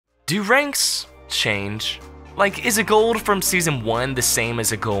Do ranks change? Like, is a gold from Season 1 the same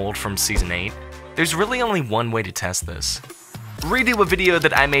as a gold from Season 8? There's really only one way to test this. Redo a video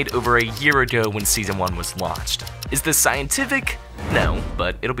that I made over a year ago when Season 1 was launched. Is this scientific? No,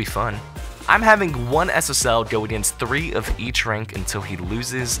 but it'll be fun. I'm having one SSL go against 3 of each rank until he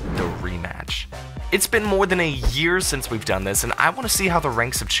loses the rematch. It's been more than a year since we've done this, and I want to see how the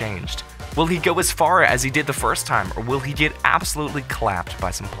ranks have changed. Will he go as far as he did the first time, or will he get absolutely clapped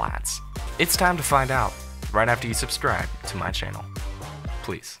by some plats? It's time to find out, right after you subscribe to my channel.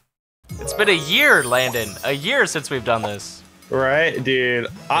 Please. It's been a year, Landon. A year since we've done this. Right, dude.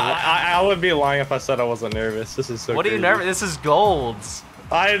 I would be lying if I said I wasn't nervous. This is so What are you crazy. nervous? This is golds.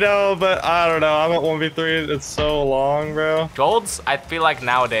 I know, but I don't know. I'm at 1v3. It's so long, bro. Golds, I feel like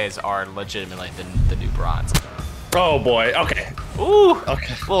nowadays are legitimately the new bronze. Oh boy. Okay. Ooh.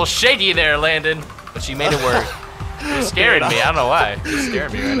 Okay. A little shaky there, Landon, but you made it work. You're scaring me. I don't know why. You're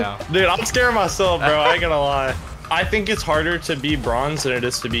scaring me right now. Dude, I'm scaring myself, bro. I ain't gonna lie. I think it's harder to be bronze than it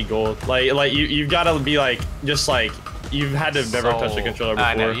is to be gold. Like you've got to be like, just like, you've had to never touch a controller before.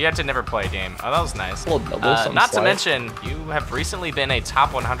 I know, you had to never play a game. Oh, that was nice. Double, not to mention, you have recently been a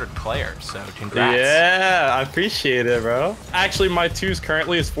top 100 player, so congrats. Yeah, I appreciate it, bro. Actually, my 2s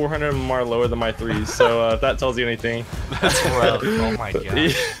currently is 400 of them are lower than my 3s, so if that tells you anything. That's rough. Oh my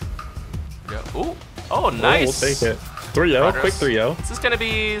god. Ooh. Oh, nice. We'll take it. 3-0, quick 3-0. This is gonna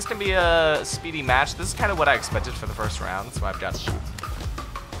be a speedy match. This is kind of what I expected for the first round, so I've got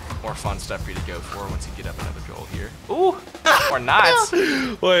more fun stuff for you to go for once you get up another goal here. Ooh, or not.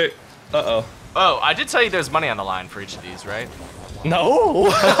 Wait, uh-oh. Oh, I did tell you there's money on the line for each of these, right?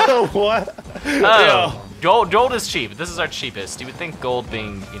 No. What? Oh, gold is cheap. This is our cheapest. You would think gold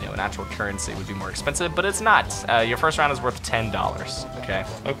being, you know, an actual currency would be more expensive, but it's not. Your first round is worth $10, okay?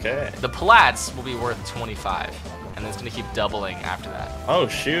 Okay. The plats will be worth 25, and then it's gonna keep doubling after that. Oh,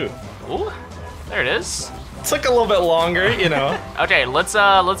 shoot. Ooh, there it is. It took a little bit longer, you know. Okay, let's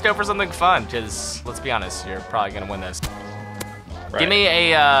go for something fun, because let's be honest, you're probably gonna win this. Right. Give me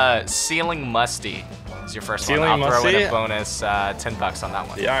a ceiling musty. Is your first ceiling one. I'll musty? throw in a bonus $10 on that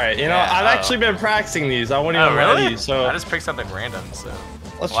one. Yeah, all right. You know, I've actually been practicing these. I wasn't even ready, so I just picked something random. So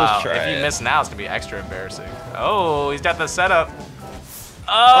let's just try. If you miss now, it's gonna be extra embarrassing. Oh, he's got the setup.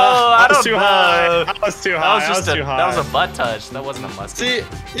 Oh, I don't know. That was too high. That was a butt touch. That wasn't a musty. See,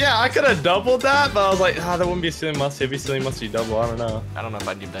 yeah, I could have doubled that, but I was like, that wouldn't be a ceiling musty. It'd be ceiling musty double. I don't know. I don't know if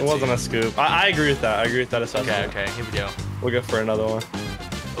I'd give that. It wasn't a scoop. I agree with that. I agree with that assessment. Okay, here we go. We'll go for another one.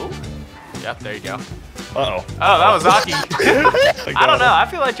 Ooh. Yep, there you go. Uh-oh. Oh, that was Aki. I don't know. I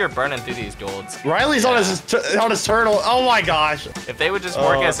feel like you're burning through these golds. Riley's on his turtle. Oh my gosh. If they would just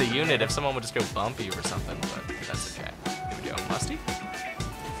work as a unit, if someone would just go bumpy or something, but that's okay. Here we go. Musty.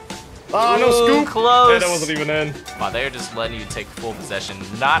 Oh, no scoop. Close. Yeah, that wasn't even in. Wow, they're just letting you take full possession.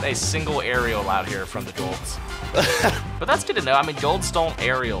 Not a single aerial out here from the golds. But that's good to know. I mean, golds don't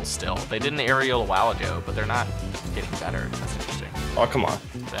aerial still. They didn't aerial a while ago, but they're not getting better. That's interesting. Oh, come on.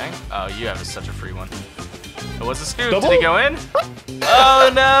 Dang. Oh, you have such a free one. Oh, what's the scoop? Double? Did he go in?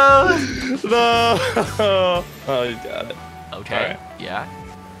 Oh, no. No. Oh, you got it. Okay. Right. Yeah.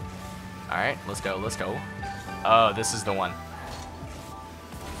 All right. Let's go. Let's go. Oh, this is the one.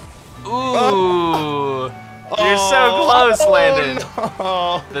 Ooh. You're so close, Landon.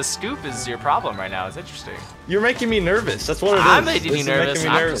 No. The scoop is your problem right now. It's interesting. You're making me nervous. That's what it is. I'm making you nervous.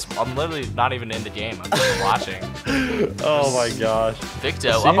 Nervous. I'm literally not even in the game. I'm just watching. Oh my gosh.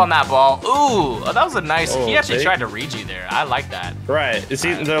 Victo up on that ball. Ooh, that was a nice. Oh, he actually tried to read you there. I like that. Right. You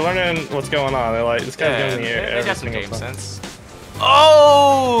see, they're learning what's going on. They're like, this guy's going in the air. They got some game sense.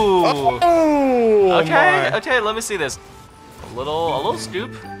 Oh. Oh. Okay. Okay. Let me see this. A little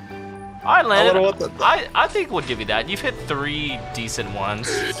scoop. All right, Landon. I think we'll give you that. You've hit 3 decent ones.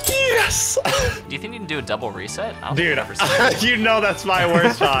 Yes. Do you think you can do a double reset? Dude, you know that's my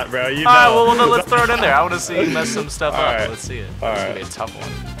worst shot, bro. You know. All right, well, let's throw it in there. I want to see you mess some stuff up. Right. Let's see it. All It's right. gonna be a tough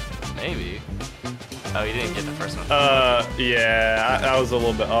one. Maybe. Oh, you didn't get the first one. Yeah, that was a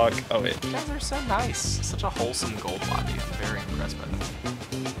little bit awk. Oh wait. You guys are so nice. Such a wholesome gold lobby. I'm very impressed by them.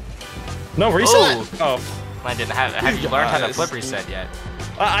 No reset. Oh. Landon, have you learned how to flip reset yet?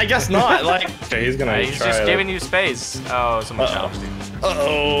 I guess not. Like, okay, he's gonna. He's just giving you space. Oh, someone challenged you.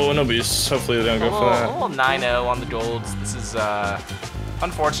 Oh, no boost. Hopefully they don't go for that. A little 9-0 on the golds. This is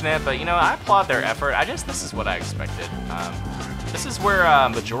unfortunate, but you know, I applaud their effort. This is what I expected. This is where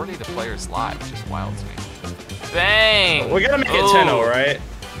majority of the players lie, which is wild to me. Bang! We gotta make it 10-0, right?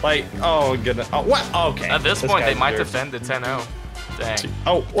 Like, oh goodness. Oh, what? Okay. At this point, they might defend the 10-0. Dang.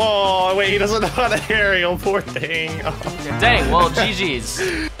 Oh, whoa, wait, he doesn't know how to aerial. Poor thing. Oh. Dang, well, GG's.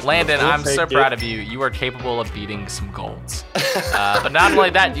 Landon, I'm so proud of you. You are capable of beating some golds. But not only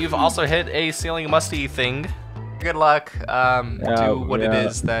that, you've also hit a ceiling musty thing. Good luck. Do what it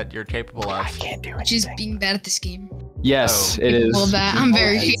is that you're capable of. I can't do it. Just being bad at this game. Yes, it is. Of that. I'm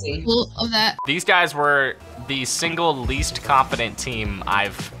very capable of that. These guys were the single least confident team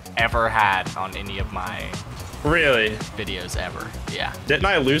I've ever had on any of my videos ever. Yeah. Didn't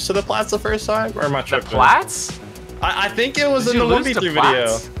I lose to the Plats the first time? Or am I tripping? The Plats? I think it was in the 1v3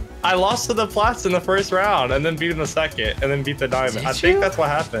 video. I lost to the Plats in the first round and then beat in the second and then beat the Diamond. I think that's what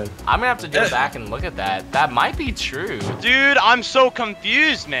happened. I'm gonna have to go back and look at that. That might be true. Dude, I'm so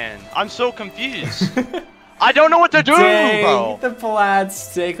confused, man. I'm so confused. I don't know what to do, bro. The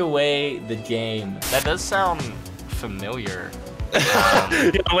Plats take away the game. That does sound familiar.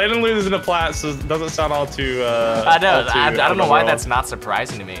 Yeah, Landon loses in the Plats doesn't sound all too. I know. I don't know why that's not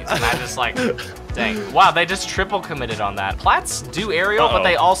surprising to me. And I just like, dang. Wow, they just triple committed on that. Plats do aerial, but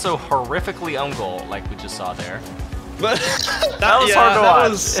they also horrifically own goal, like we just saw there. But that was hard to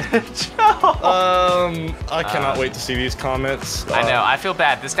watch. I cannot wait to see these comments. I know. I feel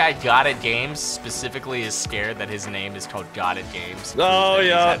bad. This guy Got It Games specifically is scared that his name is called Got It Games. Oh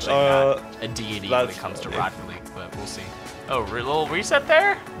yeah. He's not a deity when it comes to Rocket League, but we'll see. Oh, little reset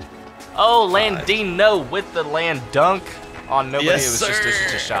there? Oh, Landino with the land dunk on nobody. Yes, it was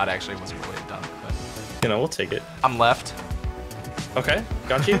just a shot. Actually, it wasn't really a dunk, but you know, we'll take it. I'm left. Okay,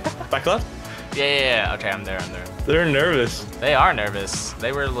 got you. Back left. Yeah. Okay, I'm there. They're nervous. They are nervous.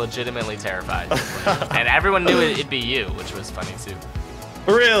 They were legitimately terrified, and everyone knew it'd be you, which was funny too.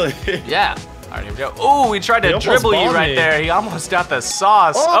 Really? Yeah. All right, here we go. Oh, he tried to dribble you right there. He almost got the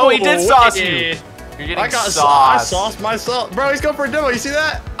sauce. Oh, he did sauce you. You're getting sauce. I sauced myself. Bro, he's going for a demo. You see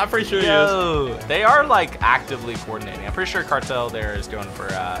that? I'm pretty sure he is. They are like actively coordinating. I'm pretty sure Cartel there is going for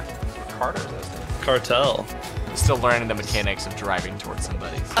Carter. Cartel. Still learning the mechanics of driving towards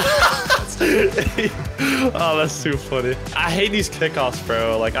somebody. Oh, that's too funny. I hate these kickoffs,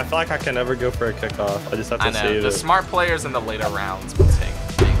 bro. Like, I feel like I can never go for a kickoff. I just have to save it. The smart players in the later rounds will take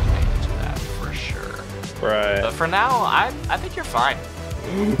advantage of that for sure. Right. But for now, I think you're fine.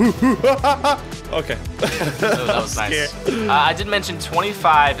 Okay. That was nice. I did mention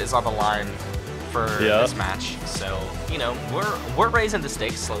 25 is on the line for this match, so you know we're raising the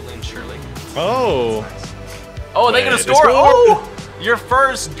stakes slowly and surely. Oh. Nice. Oh, are they gonna score? Oh, your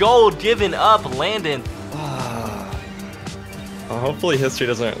first goal given up, Landon. Hopefully history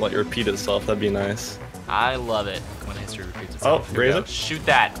doesn't like repeat itself. That'd be nice. I love it when history repeats itself. Oh, raise it. Shoot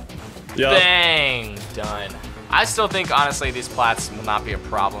that. Yeah. Bang. Done. I still think, honestly, these Plats will not be a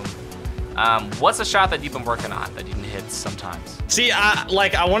problem. What's a shot that you've been working on that you can hit sometimes? See, I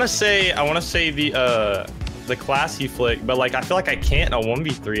want to say the classy flick, but like I feel like I can't in a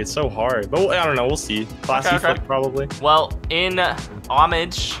 1v3. It's so hard. But I don't know. We'll see. Classy flick probably. Well, in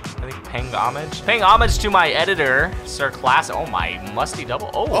homage, I think paying homage to my editor, Sir Classy. Oh my, musty double.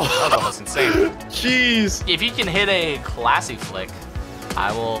 Oh, that was almost insane. Jeez. If you can hit a classy flick,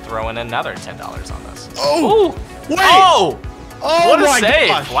 I will throw in another $10 on this. Oh! Ooh. Wait! Oh! What a save!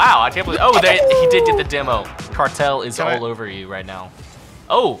 Gosh. Wow, I can't believe. Oh, he did get the demo. Cartel is all over you right now.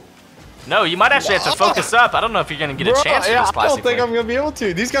 Oh, no, you might actually have to focus up. I don't know if you're gonna get a chance for this classic. I don't think I'm gonna be able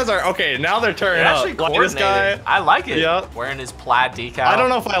to. These guys are okay. Now they're turning up. Actually, like this guy. I like it. Yep. Wearing his plaid decal. I don't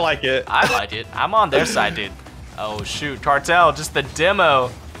know if I like it. I like it. I'm on their side, dude. Oh shoot, Cartel, just the demo,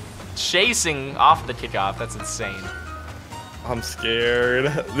 chasing off the kickoff. That's insane. I'm scared.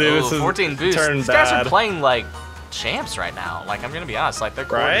 Dude, this is 14 boost. These guys are playing like champs right now. Like, I'm gonna be honest, like their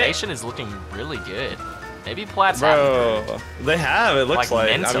coordination is looking really good. Maybe Plats have improved. They have, it looks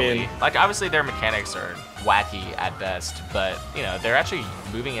like. Mentally. I mean, like obviously their mechanics are wacky at best, but you know, they're actually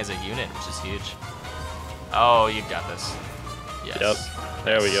moving as a unit, which is huge. Oh, you've got this. Yes. Yep.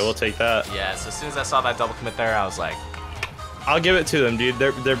 There we go. We'll take that. Yes. As soon as I saw that double commit there, I was like, I'll give it to them, dude.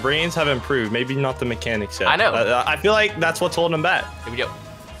 Their brains have improved. Maybe not the mechanics yet. I know. I feel like that's what's holding them back. Here we go.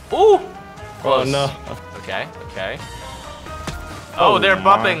 Ooh. Close. Oh no. Okay. Oh, they're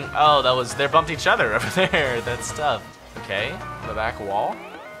bumping. Oh, they bumped each other over there. That's tough. Okay, the back wall.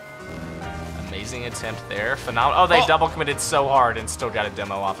 Amazing attempt there. Phenomenal. Oh, they double committed so hard and still got a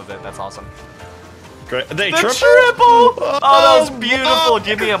demo off of it. That's awesome. Great. They triple. Oh, that was beautiful.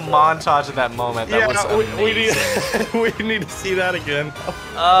 Give me a montage of that moment. That was amazing. We need to see that again.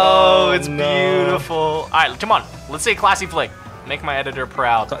 Oh, it's beautiful. All right, come on. Let's say classy flick. Make my editor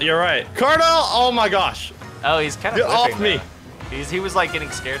proud. You're right. Cardell, oh my gosh. Oh, he's kind of off me. He was like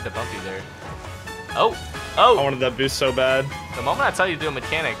getting scared to bump you there. Oh. I wanted that boost so bad. The moment I tell you to do a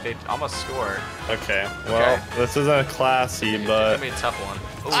mechanic, they almost score. Okay. Well, this isn't classy, but give me a tough one.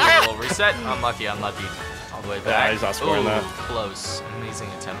 Ooh, a little reset. Unlucky. All the way back. Yeah, he's not scoring Ooh, that. Close. Amazing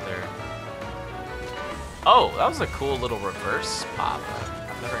attempt there. Oh, that was a cool little reverse pop.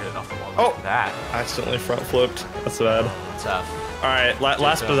 I've never hit it off the wall like that. Accidentally front flipped. That's bad. Tough. All right,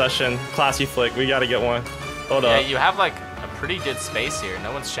 last possession. Classy flick. We got to get one. Hold Yeah, up. you have like a pretty good space here.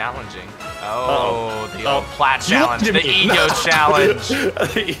 No one's challenging. The Oh. old plat You challenge. looked The at me. ego challenge.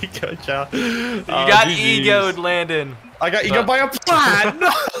 The ego challenge. You got egoed, Landon. I got egoed by a plat.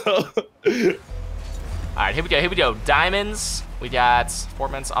 No. All right, here we go. Here we go. Diamonds. We got 4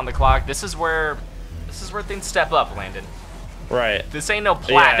 minutes on the clock. This is where things step up, Landon. Right. This ain't no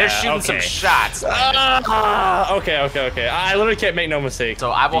plat. They're Yeah, shooting some okay. shots. Landon. Okay. I literally can't make no mistakes.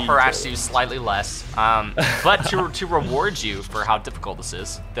 So I will harass you slightly less. But to reward you for how difficult this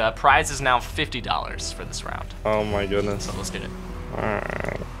is, the prize is now $50 for this round. Oh my goodness. So let's get it.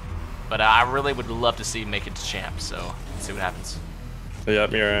 Alright. But I really would love to see you make it to champ. So let's see what happens.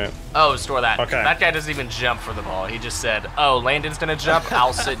 Yep, you're right. Oh, store that. Okay. That guy doesn't even jump for the ball. He just said, "Oh, Landon's gonna jump.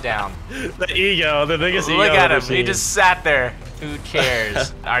 I'll sit down." The ego, the biggest ego. Look at I've him. ever He seen. just sat there. Who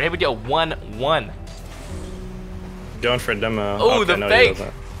cares? All right, here we go. 1-1. Going for a demo. Oh, Okay, the no, he fake.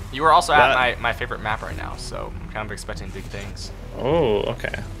 doesn't. You were also at my favorite map right now, so I'm kind of expecting big things. Oh,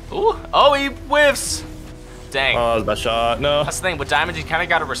 okay. Ooh. Oh, he whiffs. Dang. Oh, that was a bad shot. No. That's the thing with diamonds. You kind of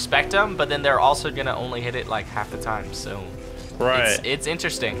gotta respect them, but then they're also gonna only hit it like half the time. So. Right. It's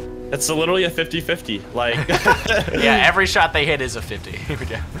interesting. It's literally a 50-50. Like. Yeah, every shot they hit is a 50. Here we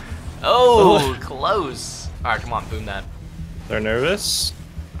go. Oh, close. All right, come on, boom that. They're nervous.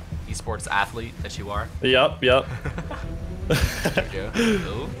 Esports athlete that you are. Yep. There we go.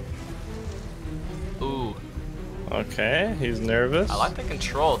 Ooh. Ooh. Okay, he's nervous. I like the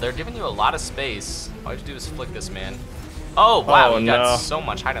control. They're giving you a lot of space. All you have to do is flick this, man. Oh, wow, you got so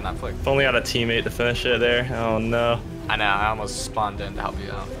much height on that flick. If only I had a teammate to finish it there. Oh, no. I know, I almost spawned in to help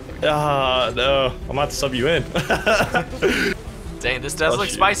you out. Ah, no. I'm about to sub you in. Dang, this does look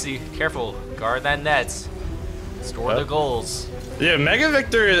spicy. Careful, guard that net. Score the goals. Yeah, Mega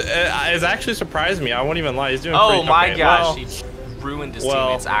Victor is actually surprised me. I won't even lie. He's doing Oh pretty my okay. gosh, Well, he ruined his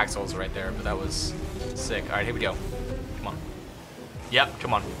teammate's axles right there, but that was sick. All right, here we go. Come on. Yep,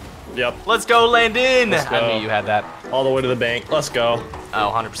 come on. Yep. Let's go, Landon! Let's go. I knew you had that. All the way to the bank. Let's go.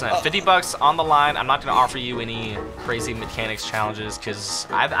 Oh, 100%. $50 on the line. I'm not going to offer you any crazy mechanics challenges because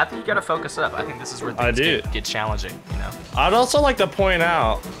I think you got to focus up. I think this is where things get challenging, you know? I'd also like to point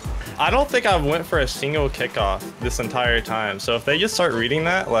out, I don't think I've went for a single kickoff this entire time. So if they just start reading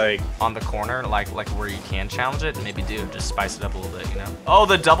that, like... On the corner, like where you can challenge it, maybe do. Just spice it up a little bit, you know? Oh,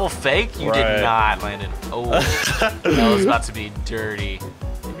 the double fake? You did not, Landon. Oh, that was about to be dirty.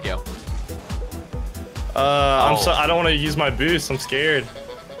 Here we go. I don't want to use my boost. I'm scared.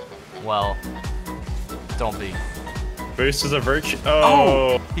 Well, don't be. Boost is a virtue.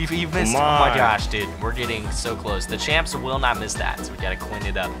 Oh, he missed. Oh my gosh, dude. We're getting so close. The champs will not miss that, so we gotta clean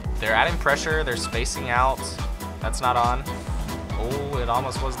it up. They're adding pressure. They're spacing out. That's not on. Oh, it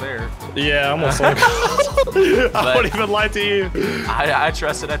almost was there. Yeah, almost. Like I won't even lie to you. I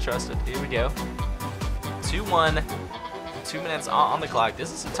trust it. I trust it. Here we go. 2-1. 2 minutes on the clock.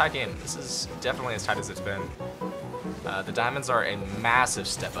 This is a tight game. This is definitely as tight as it's been. The diamonds are a massive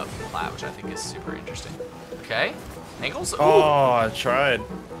step up from plat, which I think is super interesting. Okay. Angles? Ooh. Oh, I tried.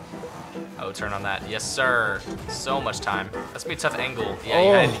 Oh, turn on that. Yes, sir. So much time. That's gonna be a tough angle. Yeah,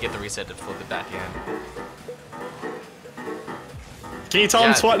 you had to get the reset to flip it back in. Can you tell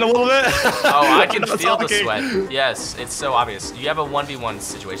I'm sweating a little bit? Oh, I can feel the sweat. Yes, it's so obvious. You have a 1v1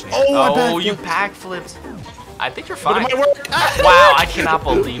 situation here. Oh, you pack flipped. I think you're fine. But it might work. Wow, I cannot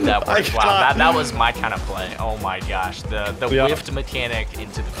believe that worked. Wow, that was my kind of play. Oh my gosh, the whiffed mechanic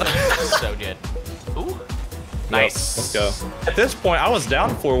into the flip is so good. Ooh. Nice. Let's go. At this point, I was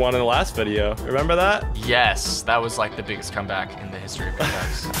down 4-1 in the last video. Remember that? Yes, that was like the biggest comeback in the history of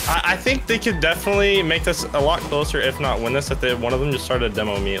comebacks. I think they could definitely make this a lot closer, if not win this, if one of them just started a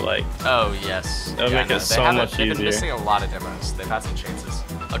demo meet. Like, oh, yes. It'll make it so much easier. They've been missing a lot of demos. They've had some chances.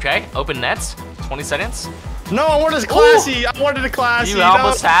 Okay, open nets. 20 seconds. No, I wanted a classy. I wanted a classy. You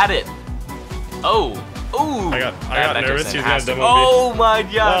almost had it. Oh. Ooh. I got nervous. He was gonna demo Oh my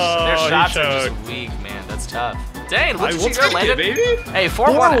gosh. Oh, their shots are choked. just weak, man. That's tough. Dang, look at you We'll go, take Landon. it, baby. Hey,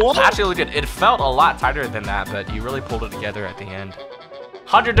 4-1 actually looked good. It felt a lot tighter than that, but you really pulled it together at the end.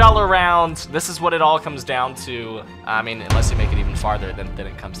 $100 round. This is what it all comes down to. I mean, unless you make it even farther, then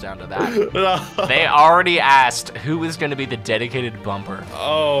it comes down to that. They already asked who is going to be the dedicated bumper.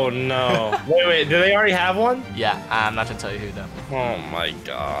 Oh, no. Wait, do they already have one? Yeah, I'm not going to tell you who, though. Oh, my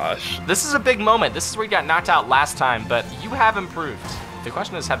gosh. This is a big moment. This is where you got knocked out last time, but you have improved. The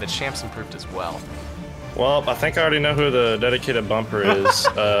question is, have the champs improved as well? Well, I think I already know who the dedicated bumper is.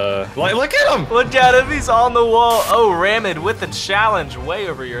 Like, look at him! Look at him, he's on the wall. Oh, Ramid with the challenge way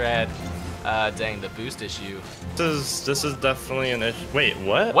over your head. Dang, the boost issue. This is definitely an issue. Wait,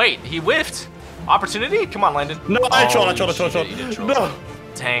 what? Wait, he whiffed. Opportunity? Come on, Landon. No, I trolled. You did troll. No.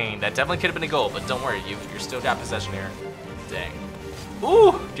 Dang, that definitely could have been a goal, but don't worry, you're still got possession here. Dang.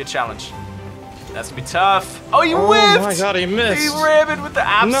 Ooh, good challenge. That's gonna be tough. Oh, he whiffed! Oh my god, he missed. He rammed with the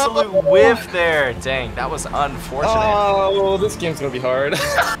absolute whiff there. Dang, that was unfortunate. Oh, this game's gonna be hard.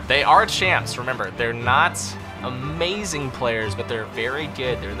 They are champs, remember. They're not amazing players, but they're very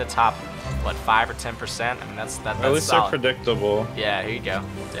good. They're in the top, what, 5 or 10%? I mean, that's At least solid. they're predictable. Yeah, here you go.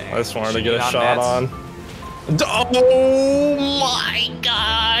 Dang. I just wanted to Shooting get a shot nets. on. Oh my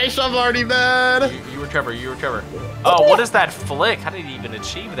gosh, I'm already mad. You recover, you recover. Oh, what is that flick? How did he even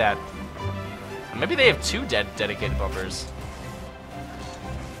achieve that? Maybe they have 2 dedicated bumpers.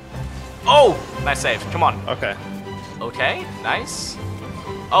 Oh, nice save. Come on. Okay. Okay, nice.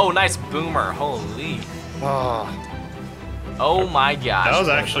 Oh, nice boomer. Holy. Oh my gosh. That was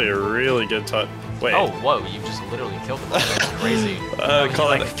actually a really good touch. Wait. Oh, whoa, you just literally killed the ball. That's crazy. Call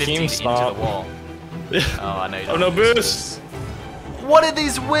like it a 15 team into stomp. the wall. Oh, I know you Oh, don't no use this. boost. What are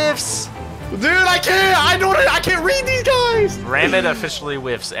these whiffs? Dude, I can't read these guys. Ramid officially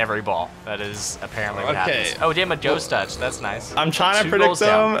whiffs every ball. That is apparently what Okay. happens. Oh, damn, a ghost touch. That's nice. I'm trying to 2 predict goals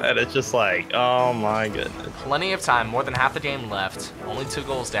down. them, and it's just like, oh my goodness. Plenty of time, more than half the game left. Only 2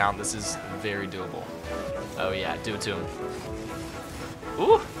 goals down. This is very doable. Oh yeah, do it to him.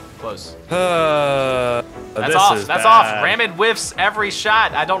 Ooh, close. That's off. That's off. Ramid whiffs every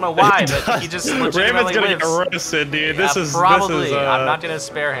shot. I don't know why, but he just legitimately Ramid's gonna whiffs. get roasted, dude. Yeah, probably. This is, I'm not gonna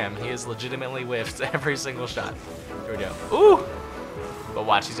spare him. He is legitimately whiffed every single shot. Here we go. Ooh. But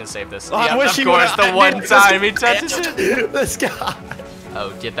watch, he's gonna save this. Oh, Yep, I wish of he course, would've- the one time he touches it. This guy.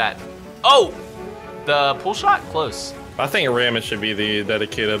 Oh, get that. Oh, the pull shot, close. I think Ramid should be the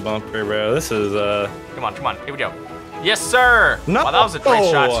dedicated bumper, bro. This is Come on, come on. Here we go. Yes, sir. No. Wow, that was a great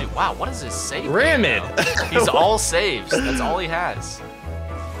shot too. Wow, what is his save? Ramid. though? He's all saves. That's all he has.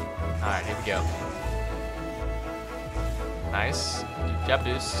 All right, here we go. Nice. You got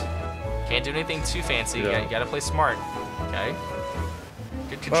boost. Can't do anything too fancy. Yeah. You gotta play smart. Okay.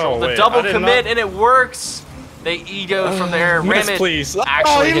 Good control. Oh, The wait, double I did commit, not- and it works. They ego from there. Miss, Ramid please.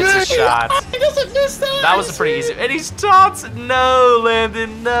 actually he hits a missed. shot. He doesn't miss that. That was a pretty easy. And he's taunts. No,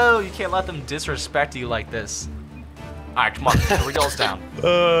 Landon, no. You can't let them disrespect you like this. All right, come on. 3 goals down.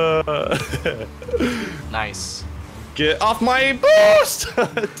 Nice. Get off my boost.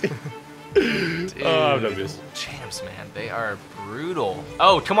 Dude, Oh, I'm no boost. champs, man. They are brutal.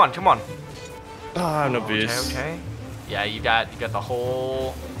 Oh, come on, come on. Oh, I'm no Okay, boost. okay. Yeah, you got the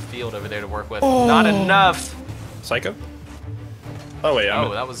whole field over there to work with. Oh. Not enough. Psycho? Oh, wait.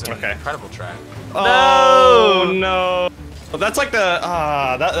 Oh, that was an okay. incredible try. Oh, no. That's like the,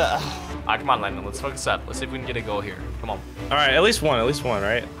 All right, come on, Landon. Let's focus up. Let's see if we can get a goal here. Come on. All right, at least one,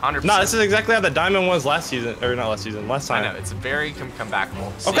 right? 100%. No, this is exactly how the diamond was last season, or not last season, last I time. know. It's very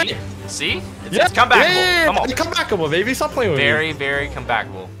comebackable. See? Okay. See? It's comebackable. Come on. Comebackable, baby. Stop playing with me. Very, very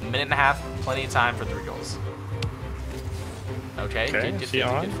comebackable. Minute and a half, plenty of time for 3 goals. Okay, Okay, good 50, see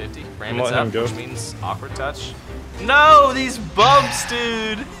on? good 50. I'm Ramid's letting him up, go. which means awkward touch. No, these bumps,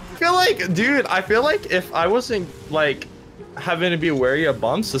 dude. I feel like, dude, if I wasn't, like, having to be wary of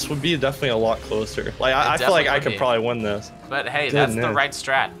bumps, this would be definitely a lot closer. Like, I feel like definitely I would could be. probably win this. But hey, that's the Goodness. right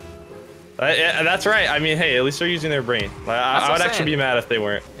strat. Yeah, that's right. I mean, hey, at least they're using their brain. Like, what I I'm would actually saying. be mad if they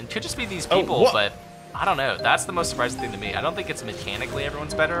weren't. It could just be these Oh, people, what? but I don't know. That's the most surprising thing to me. I don't think it's mechanically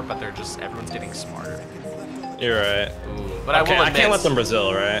everyone's better, but everyone's getting smarter. You're right. Ooh, but I Okay, will I admit, can't let them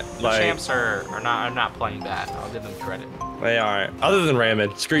Brazil, right? the Like, champs are not playing bad. I'll give them credit. they are. Other than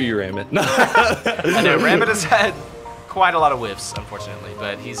Ramid. Screw you, Ramid. I know Ramid has had quite a lot of whiffs, unfortunately,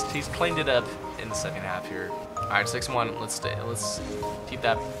 but he's cleaned it up in the second half here. All right, 6-1. Let's keep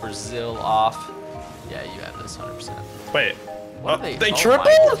that Brazil off. Yeah, you have this 100%. Wait. What are they? They oh tripled?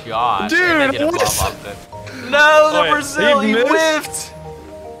 My gosh. Dude, and they get a what glove is- off it. No, the Wait, Brazil, he he missed? whiffed.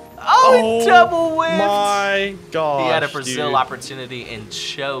 Oh, he double whiffed. My gosh, He had a Brazil dude. opportunity and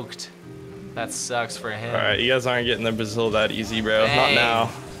choked. That sucks for him. All right, you guys aren't getting the Brazil that easy, bro. Dang. Not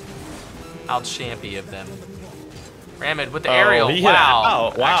now. I'll champion of them. Ramid with the Oh, aerial. he hit it.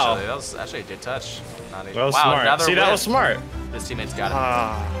 Wow. Oh, wow. Actually, that was actually a good touch. Not even, That was wow, smart. another See, that whiff. was smart. This teammate's got it.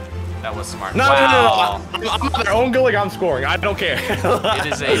 Ah. That was smart. No, wow. no. I'm on their own goal, like I'm scoring. I don't care. It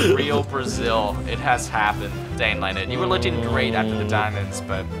is a real Brazil. It has happened. Dang, Landon. You were looking great after the Diamonds,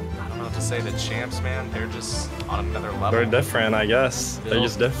 but I don't know what to say. The champs, man, they're just on another level. They're different, I guess. They're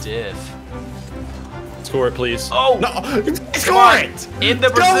just different. Diff. Score it, please. Oh! No! Come Score on. it! In the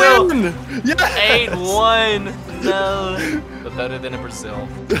Go Brazil! in! Yes! 8-1! No. But better than in Brazil.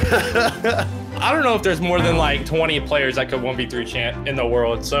 I don't know if there's more than like 20 players that could 1v3 champ in the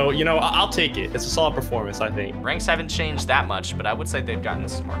world. So, you know, I'll take it. It's a solid performance, I think. Ranks haven't changed that much, but I would say they've gotten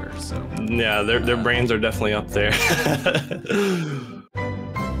smarter, so. Yeah, their brains are definitely up there.